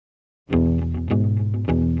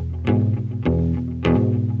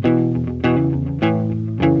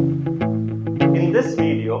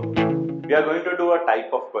video, we are going to do a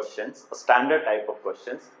type of questions, a standard type of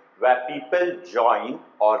questions where people join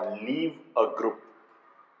or leave a group.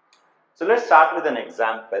 So let's start with an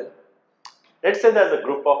example. Let's say there's a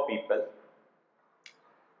group of people.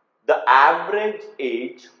 The average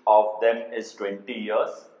age of them is 20 years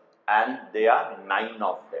and there are 9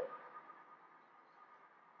 of them.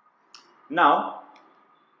 Now,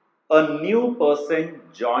 a new person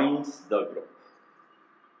joins the group.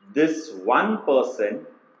 This one person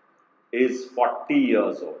is 40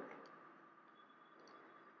 years old.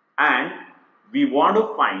 And we want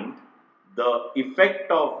to find the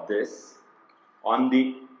effect of this on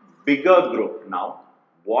the bigger group now.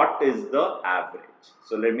 What is the average?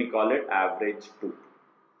 So let me call it average 2.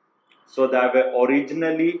 So there were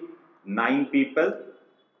originally 9 people.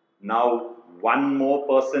 Now one more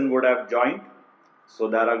person would have joined. So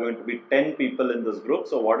there are going to be 10 people in this group.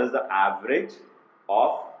 So what is the average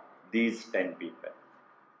of these 10 people?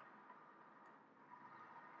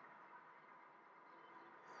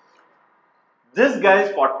 This guy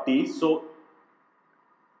is 40. So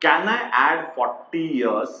can I add 40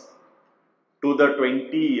 years to the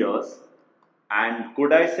 20 years? And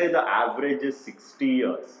could I say the average is 60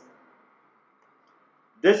 years?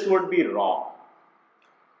 This would be wrong.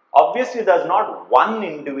 Obviously, there's not one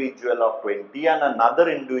individual of 20 and another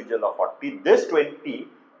individual of 40. This 20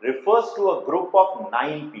 refers to a group of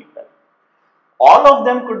 9 people. All of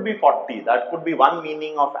them could be 40. That could be one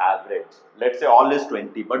meaning of average. Let's say all is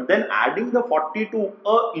 20. But then adding the 40 to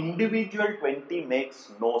an individual 20 makes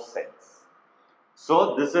no sense.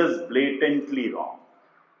 So this is blatantly wrong.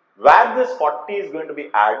 Where this 40 is going to be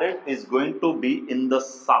added is going to be in the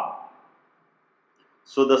sum.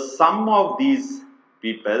 So the sum of these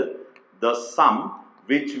people, the sum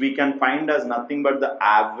which we can find as nothing but the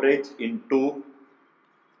average into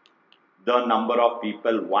the number of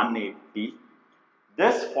people 180.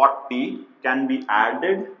 This 40 can be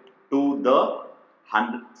added to the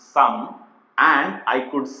sum and I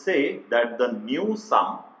could say that the new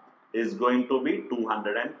sum is going to be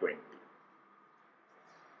 220.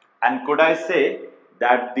 And could I say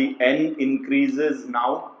that the n increases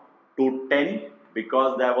now to 10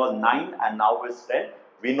 because there was 9 and now is 10.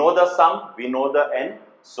 We know the sum, we know the n,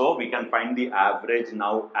 so we can find the average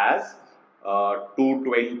now as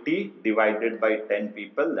 220 divided by 10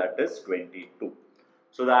 people, that is 22.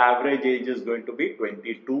 So the average age is going to be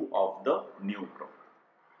 22 of the new group.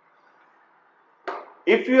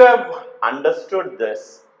 If you have understood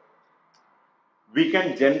this, we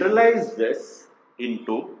can generalize this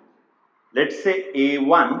into, let's say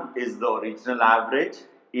A1 is the original average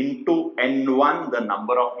into N1, the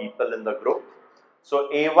number of people in the group. So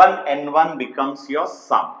A1, N1 becomes your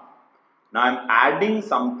sum. Now I am adding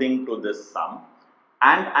something to this sum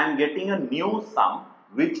and I am getting a new sum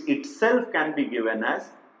which itself can be given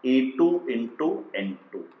as A2 into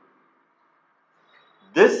N2.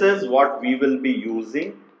 This is what we will be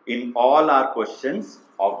using in all our questions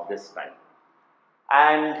of this type.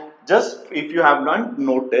 And just if you have not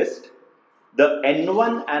noticed, the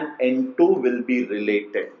N1 and N2 will be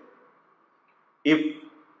related. If,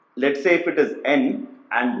 let's say if it is N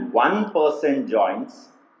and one person joins,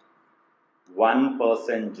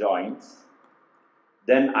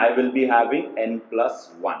 then I will be having N plus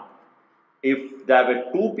 1. If there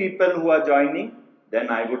were 2 people who are joining, then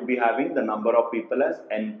I would be having the number of people as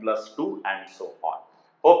N plus 2 and so on.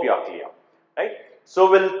 Hope you are clear, right? So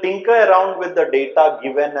we'll tinker around with the data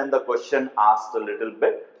given and the question asked a little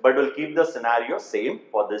bit, but we'll keep the scenario same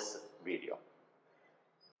for this video.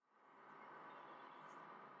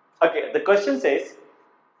 Okay, the question says,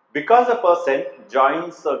 because a person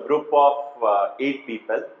joins a group of 8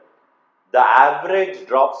 people, the average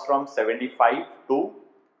drops from 75 to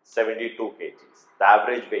 72 kgs, the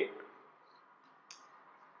average weight.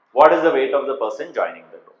 What is the weight of the person joining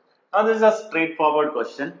the group? Now this is a straightforward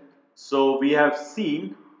question. So we have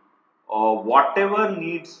seen whatever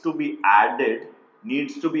needs to be added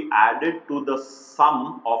to the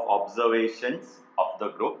sum of observations of the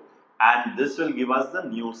group, and this will give us the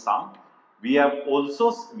new sum. We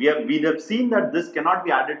have seen that this cannot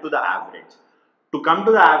be added to the average. To come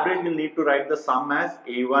to the average, we'll need to write the sum as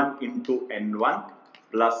A1 into N1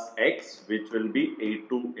 plus X, which will be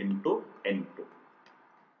A2 into N2.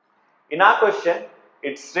 In our question,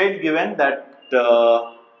 it's straight given that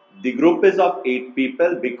the group is of 8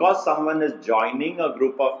 people. Because someone is joining a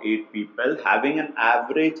group of 8 people having an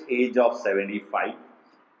average age of 75,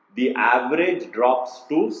 the average drops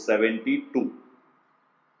to 72.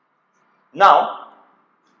 Now,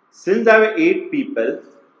 since there were 8 people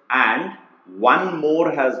and one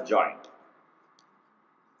more has joined,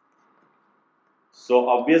 So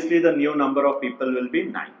obviously the new number of people will be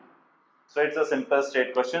 9. So it's a simple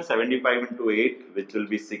straight question. 75 into 8, which will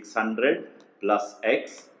be 600 plus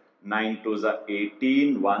x. 9 2s are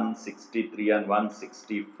 18, 163 and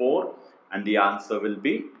 164, and the answer will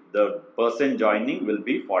be, the person joining will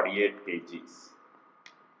be 48 kgs.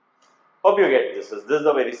 Hope you get this. This is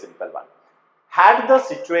a very simple one. Had the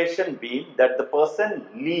situation been that the person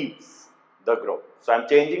leaves the group, so I am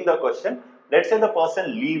changing the question. Let's say the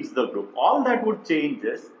person leaves the group. All that would change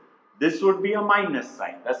is this would be a minus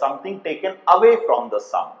sign. There's something taken away from the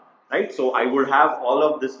sum, right? So I would have all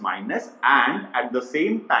of this minus, and at the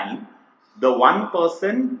same time, the one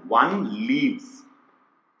person, one leaves.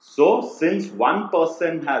 So since one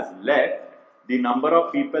person has left, the number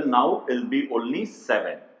of people now will be only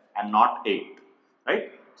 7 and not 8,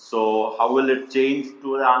 right? So how will it change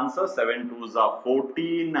to the answer? 7 2s are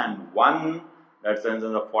 14 and 1, that sends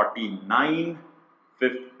in the 49,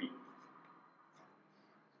 50.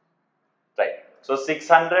 Right. So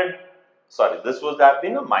 600, sorry, this would have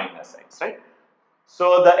been a minus x, right?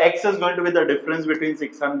 So the x is going to be the difference between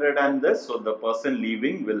 600 and this. So the person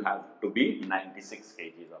leaving will have to be 96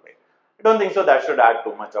 kgs away. I don't think so that should add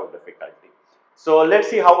too much of difficulty. So let's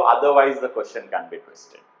see how otherwise the question can be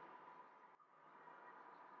twisted.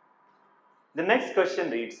 The next question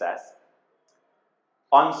reads as,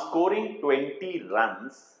 on scoring 20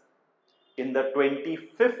 runs in the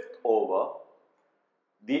 25th over,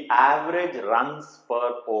 the average runs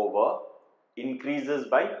per over increases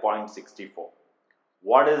by 0.64.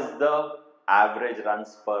 What is the average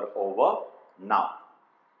runs per over now?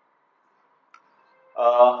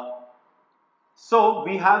 So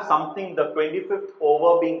we have something, the 25th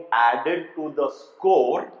over being added to the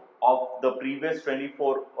score of the previous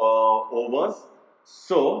 24 overs.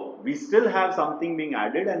 So we still have something being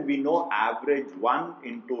added, and we know average 1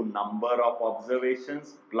 into number of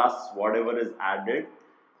observations plus whatever is added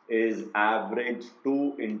is average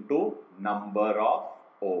 2 into number of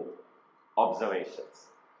observations.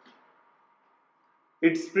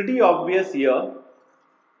 It's pretty obvious here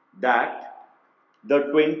that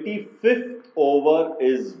the 25th over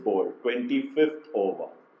is bold, 25th over.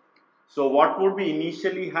 So what would we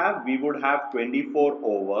initially have? We would have 24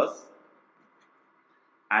 overs,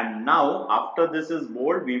 and now after this is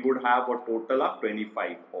bold, we would have a total of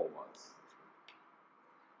 25 overs.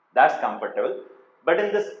 That's comfortable. But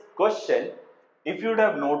in this question, if you would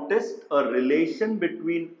have noticed, a relation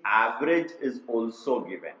between average is also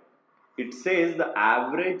given. It says the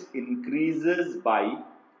average increases by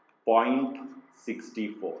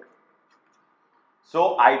 0.64.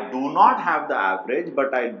 So I do not have the average,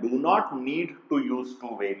 but I do not need to use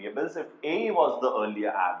two variables. If A was the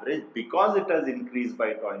earlier average, because it has increased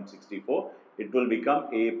by 0.64, it will become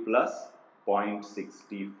A plus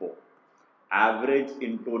 0.64. Average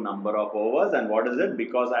into number of overs, and what is it?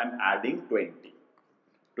 Because I am adding 20.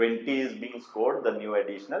 20 is being scored, the new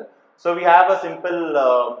additional. So we have a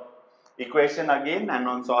simple equation again, and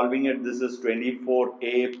on solving it, this is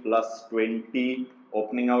 24A plus 20,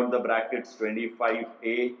 opening out the brackets,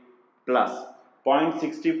 25A plus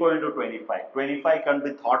 0.64 into 25. 25 can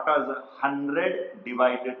be thought as 100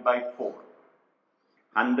 divided by 4.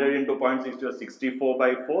 100 into 0.64, 64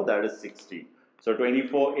 by 4, that is 60. So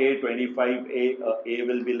 24A, 25A, A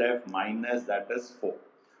will be left minus, that is 4.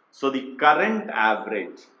 So the current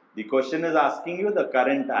average, the question is asking you the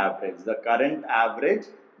current average. The current average,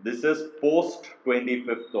 this is post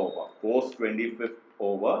 25th over. Post 25th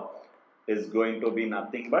over is going to be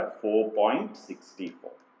nothing but 4.64.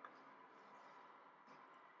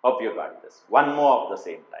 Hope you got this. One more of the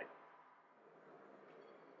same type.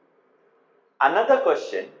 Another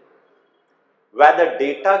question where the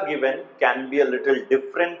data given can be a little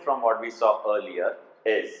different from what we saw earlier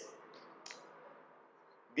is,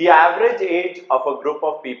 the average age of a group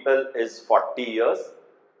of people is 40 years.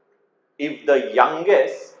 If the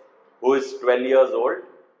youngest, who is 12 years old,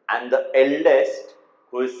 and the eldest,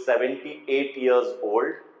 who is 78 years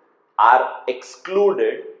old, are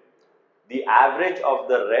excluded, the average of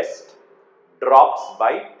the rest drops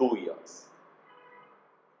by 2 years.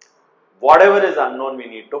 Whatever is unknown, we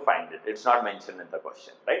need to find it. It's not mentioned in the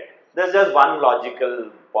question, right? There's just one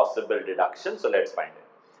logical possible deduction, so let's find it.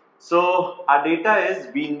 So our data is,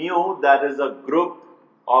 we knew there is a group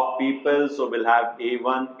of people, so we'll have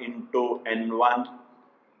A1 into N1.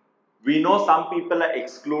 We know some people are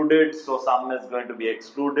excluded, so some is going to be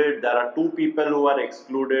excluded. There are two people who are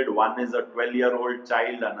excluded. One is a 12-year-old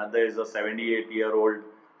child, another is a 78-year-old,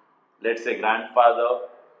 let's say, grandfather.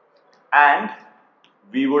 And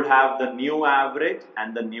we would have the new average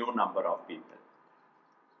and the new number of people.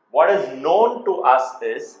 What is known to us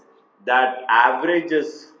is that average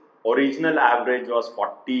is original average was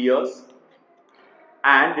 40 years,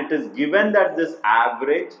 and it is given that this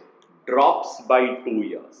average drops by 2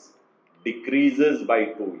 years, decreases by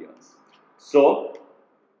 2 years. So,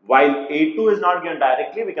 while A2 is not given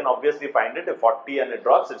directly, we can obviously find it. If 40 and it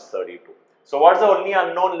drops, it's 32. So, what's the only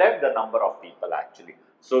unknown left? The number of people actually.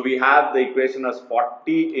 So, we have the equation as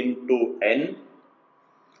 40 into n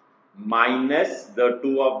minus the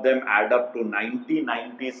two of them add up to 90.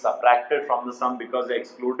 90 is subtracted from the sum because they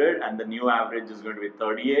excluded, and the new average is going to be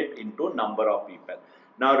 38 into number of people.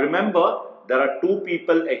 Now remember, there are two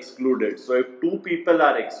people excluded. So if two people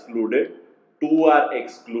are excluded,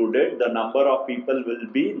 the number of people will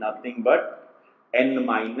be nothing but n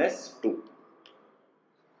minus 2.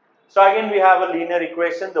 So again we have a linear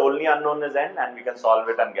equation, the only unknown is n, and we can solve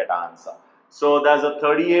it and get an answer. So there's a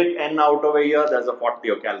 38n out over here, there's a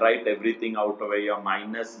 40, okay, I'll write everything out over here.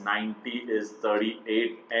 Minus 90 is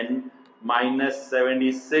 38n, minus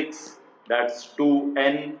 76, that's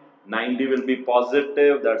 2n, 90 will be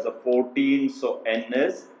positive, that's a 14, so n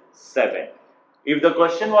is 7. If the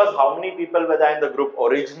question was how many people were there in the group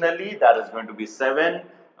originally, that is going to be 7.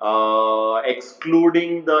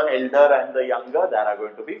 Excluding the elder and the younger, there are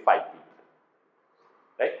going to be 5 people.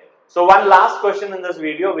 Right? So one last question in this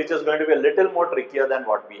video, which is going to be a little more trickier than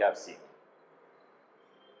what we have seen.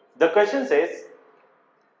 The question says,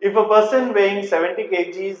 if a person weighing 70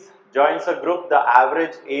 kgs joins a group, the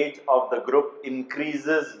average age of the group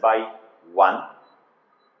increases by 1.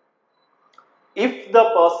 If the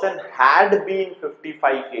person had been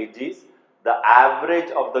 55 kgs, the average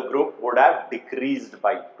of the group would have decreased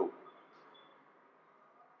by 2.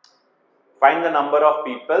 Find the number of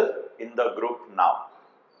people in the group now.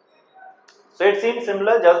 So it seems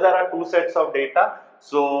similar, just there are two sets of data.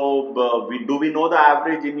 So do we know the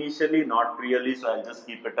average initially? Not really, so I'll just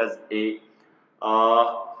keep it as A.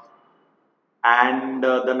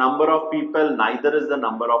 The number of people, neither is the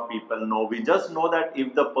number of people. No, we just know that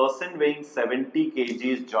if the person weighing 70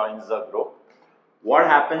 kgs joins the group, what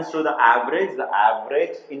happens to the average? The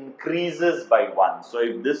average increases by 1. So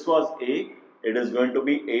if this was A, it is going to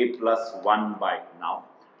be A plus 1 by now.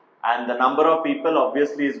 And the number of people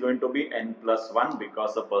obviously is going to be n plus 1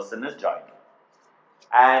 because the person is joined.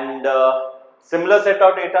 And similar set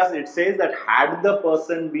of data, it says that had the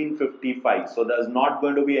person been 55, so there's not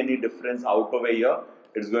going to be any difference out over here.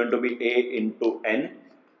 It's going to be A into n.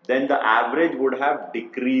 Then the average would have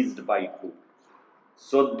decreased by 2.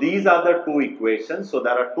 So these are the two equations. So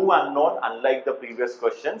there are two unknown, unlike the previous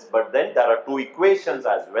questions, but then there are two equations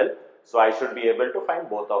as well. So I should be able to find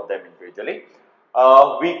both of them individually.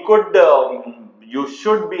 You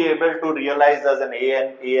should be able to realize there's an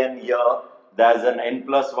an here, there's an n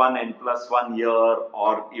plus 1 here,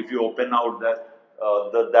 or if you open out there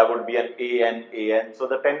would be an an. So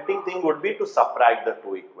the tempting thing would be to subtract the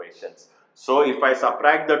two equations. So if I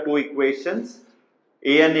subtract the two equations,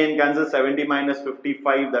 an cancel 70 minus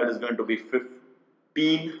 55, that is going to be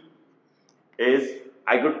 15.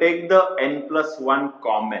 I could take the n plus 1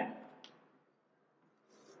 common,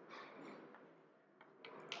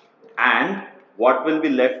 and what will be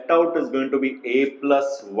left out is going to be a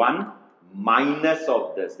plus 1 minus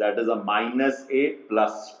of this, that is a minus a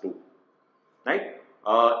plus 2, right?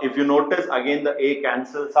 If you notice, again the a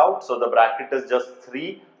cancels out, so the bracket is just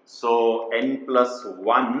 3. So n plus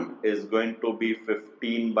 1 is going to be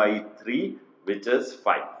 15 by 3, which is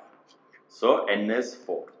 5. So n is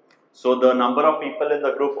 4. So the number of people in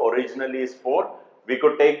the group originally is 4. We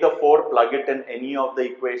could take the 4, plug it in any of the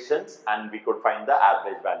equations, and we could find the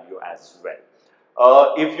average value as well.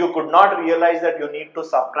 If you could not realize that you need to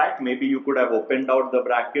subtract, maybe you could have opened out the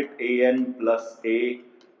bracket an plus a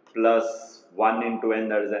plus 1 into n,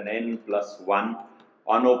 that is an n plus 1.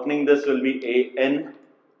 On opening this will be an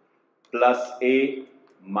plus a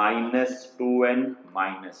minus 2n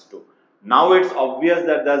minus 2. Now it's obvious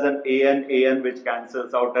that there's an an which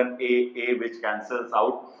cancels out, and a which cancels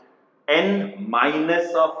out. N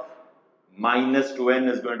minus of minus 2n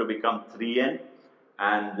is going to become 3n,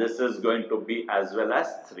 and this is going to be as well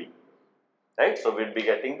as 3. Right? So we'll be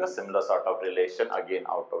getting the similar sort of relation again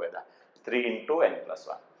out over there. 3 into n plus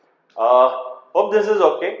 1. Hope this is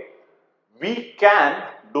okay. We can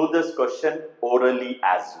do this question orally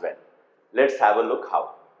as well. Let's have a look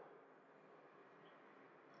how.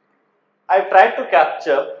 I tried to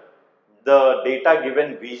capture the data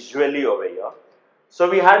given visually over here. So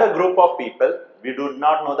we had a group of people. We do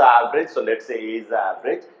not know the average, so let's say A is the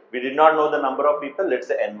average. We did not know the number of people, let's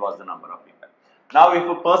say n was the number of people. Now if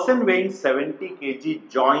a person weighing 70 kg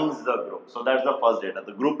joins the group, so that's the first data.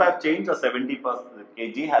 The group have changed, the 70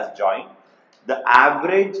 kg has joined. The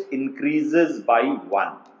average increases by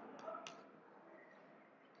 1.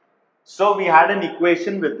 So we had an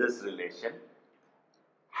equation with this relation.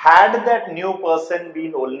 Had that new person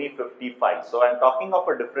been only 55, so I am talking of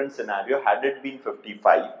a different scenario, had it been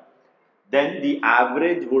 55, then the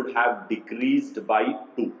average would have decreased by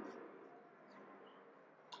 2.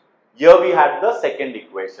 Here we had the second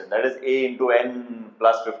equation, that is a into n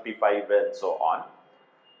plus 55 and so on.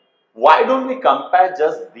 Why don't we compare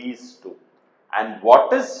just these two? And what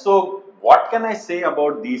can I say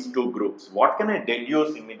about these two groups? What can I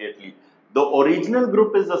deduce immediately? The original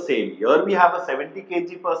group is the same. Here we have a 70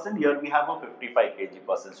 kg person, here we have a 55 kg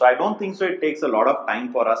person. So I don't think so it takes a lot of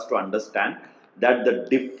time for us to understand that the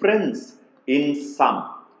difference in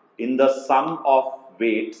the sum of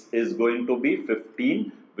weights is going to be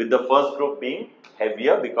 15, with the first group being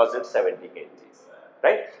heavier because it's 70 kgs,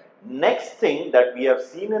 right? Next thing that we have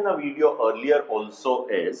seen in a video earlier also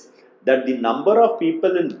is that the number of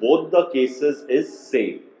people in both the cases is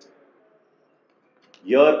same.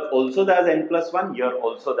 Here also there is n plus 1, here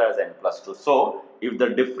also there is n plus 2. So, if the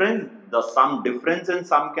difference in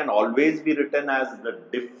sum can always be written as the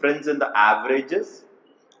difference in the averages,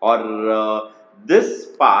 or this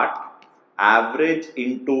part average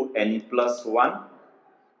into n plus 1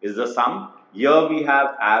 is the sum. Here we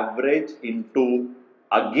have average into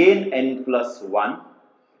again n plus 1,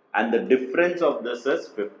 and the difference of this is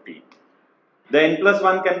 50. The n plus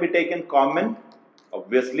 1 can be taken common,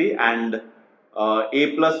 obviously, and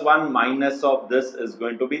a plus 1 minus of this is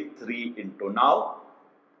going to be 3 into. Now,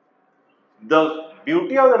 the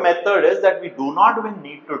beauty of the method is that we do not even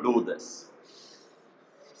need to do this.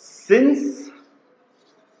 Since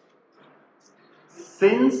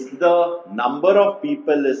the number of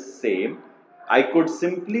people is same, I could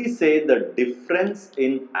simply say the difference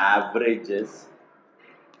in averages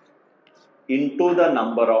into the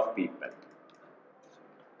number of people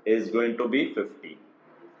is going to be 50,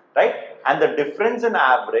 right? And the difference in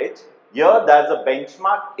average, here there is a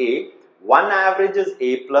benchmark A, one average is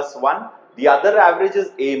A plus 1, the other average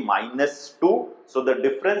is A minus 2, so the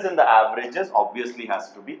difference in the averages obviously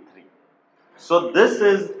has to be 3. So this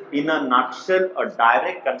is in a nutshell a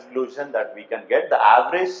direct conclusion that we can get. The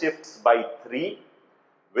average shifts by 3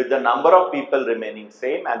 with the number of people remaining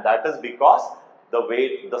same, and that is because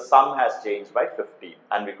the sum has changed by 15,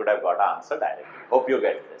 and we could have got our answer directly. Hope you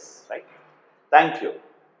get this, right? Thank you.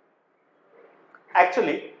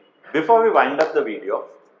 Actually, before we wind up the video,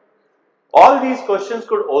 all these questions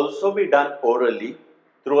could also be done orally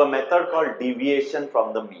through a method called deviation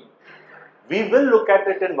from the mean. We will look at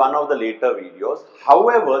it in one of the later videos.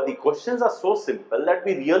 However, the questions are so simple that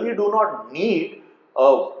we really do not need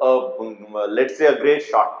let's say a great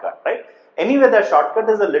shortcut, right? Anyway, the shortcut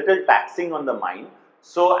is a little taxing on the mind.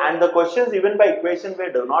 So, and the questions even by equation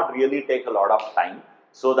way do not really take a lot of time.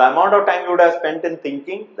 So, the amount of time you would have spent in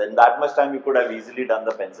thinking, then that much time you could have easily done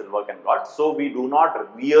the pencil work and got. So, we do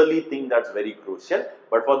not really think that's very crucial.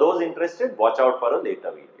 But for those interested, watch out for a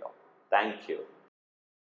later video. Thank you.